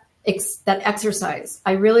that exercise.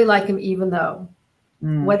 I really like him even though.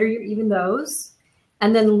 What are your even those?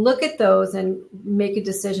 And then look at those and make a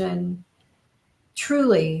decision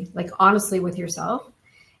truly, like honestly with yourself,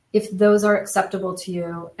 if those are acceptable to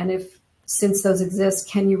you. And if, since those exist,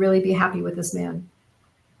 can you really be happy with this man?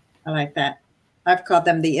 I like that. I've called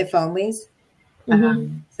them the if onlys.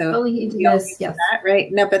 So only he does, yes. That,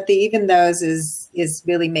 right? No, but the even those is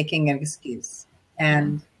really making an excuse.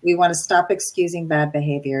 And we want to stop excusing bad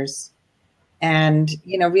behaviors and,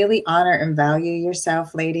 really honor and value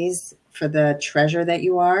yourself, ladies, for the treasure that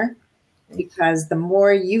you are. Because the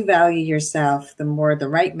more you value yourself, the more the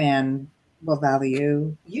right man will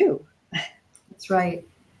value you. That's right.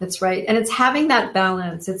 That's right. And it's having that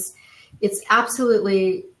balance. It's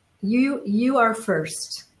absolutely, you are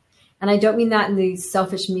first. And I don't mean that in the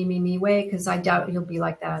selfish me way, because I doubt you'll be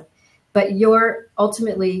like that. But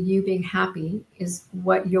ultimately you being happy is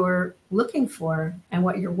what you're looking for and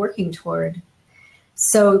what you're working toward.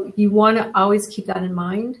 So you want to always keep that in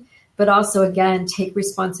mind. but also, again, take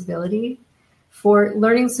responsibility for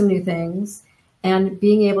learning some new things and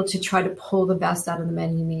being able to try to pull the best out of the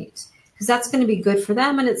men you meet. Because that's going to be good for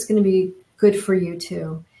them and it's going to be good for you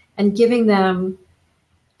too. And giving them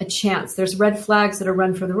a chance. There's red flags that are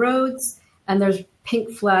run for the roads, and there's pink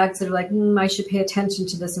flags that are like, I should pay attention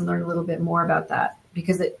to this and learn a little bit more about that,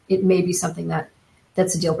 because it may be something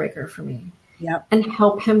that's a deal breaker for me. Yep. And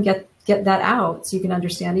help him get that out so you can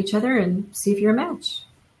understand each other and see if you're a match.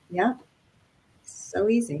 Yeah. So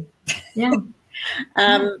easy. Yeah.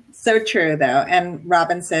 So true though. And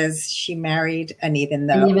Robin says she married an even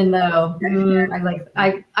though.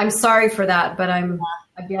 I'm sorry for that, but I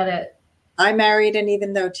get it. I married an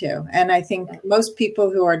even though too. And I think most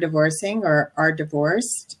people who are divorcing or are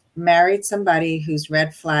divorced married somebody whose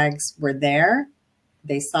red flags were there.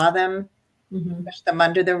 They saw them, pushed them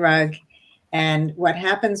under the rug. And what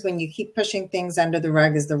happens when you keep pushing things under the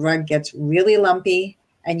rug is the rug gets really lumpy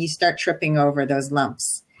and you start tripping over those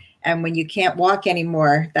lumps. And when you can't walk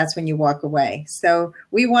anymore, that's when you walk away. So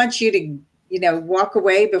we want you to, walk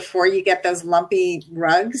away before you get those lumpy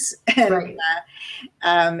rugs, and, right.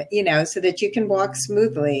 So that you can walk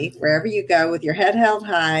smoothly wherever you go with your head held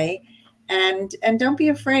high, and don't be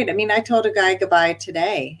afraid. I mean, I told a guy goodbye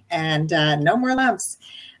today, and no more lumps.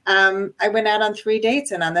 I went out on 3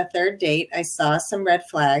 dates, and on the third date, I saw some red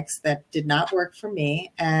flags that did not work for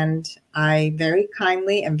me. And I very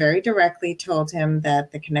kindly and very directly told him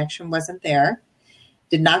that the connection wasn't there.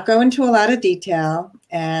 Did not go into a lot of detail.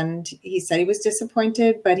 And he said he was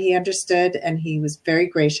disappointed, but he understood, and he was very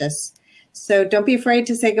gracious. So don't be afraid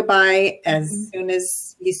to say goodbye as soon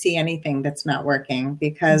as you see anything that's not working,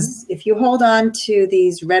 because if you hold on to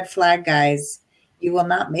these red flag guys, you will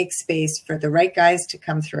not make space for the right guys to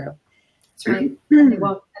come through. That's right. They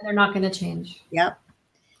won't, and they're not going to change. Yep.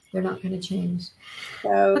 They're not going to change.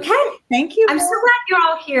 So, okay. Thank you. I'm so glad you're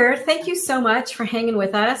all here. Thank you so much for hanging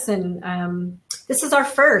with us. And this is our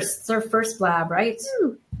first. It's our first blab, right?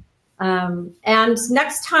 And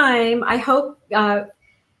next time, I hope that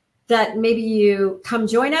maybe you come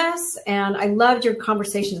join us. And I loved your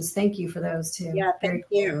conversations. Thank you for those too. Yeah, thank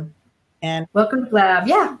you. And welcome to Blab.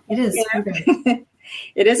 Yeah, it is. Yeah.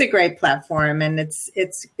 It is a great platform, and it's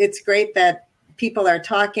great that people are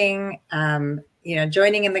talking,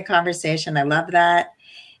 joining in the conversation. I love that.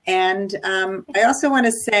 And I also want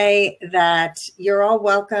to say that you're all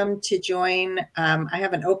welcome to join. I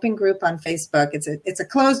have an open group on Facebook. It's a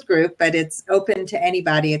closed group, but it's open to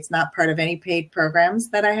anybody. It's not part of any paid programs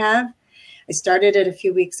that I have. I started it a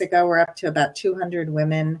few weeks ago. We're up to about 200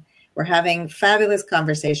 women. We're having fabulous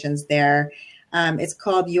conversations there. It's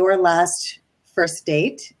called Your Last First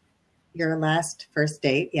Date. Your Last First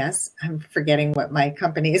Date. Yes, I'm forgetting what my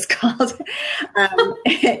company is called.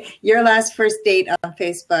 Your Last First Date on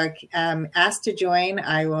Facebook. Ask to join.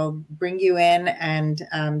 I will bring you in and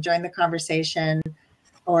join the conversation,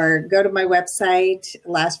 or go to my website,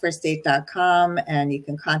 lastfirstdate.com, and you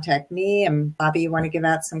can contact me. And Bobby, you want to give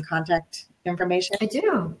out some contact information? I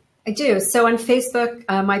do. So on Facebook,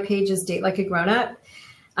 my page is Date Like a Grown Up.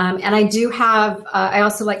 And I do have, I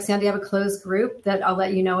also, like Sandy, have a closed group that I'll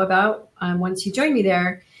let you know about once you join me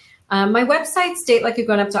there. My website's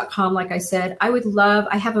datelikeagrownup.com. Like I said, I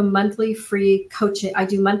have a monthly free coaching. I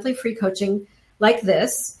do monthly free coaching like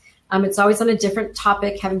this. It's always on a different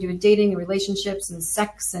topic, having to do with dating and relationships and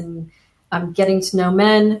sex and getting to know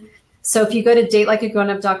men. So if you go to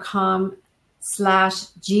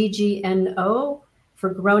datelikeagrownup.com/GGNO for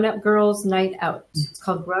Grown Up Girls Night Out. It's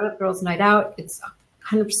called Grown Up Girls Night Out. It's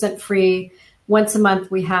 100% free. Once a month,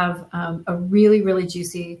 we have a really, really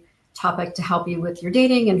juicy topic to help you with your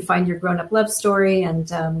dating and find your grown-up love story.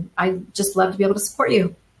 And I just love to be able to support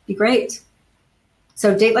you. Be great.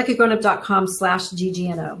 So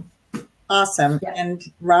datelikeagrownup.com/GGNO. Awesome. Yeah. And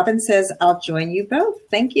Robin says, I'll join you both.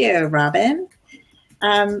 Thank you, Robin.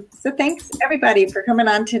 So thanks, everybody, for coming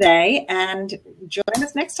on today, and join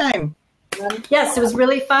us next time. Yes, it was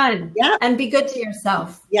really fun. Yeah. And be good to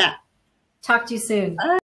yourself. Yeah. Talk to you soon. Bye.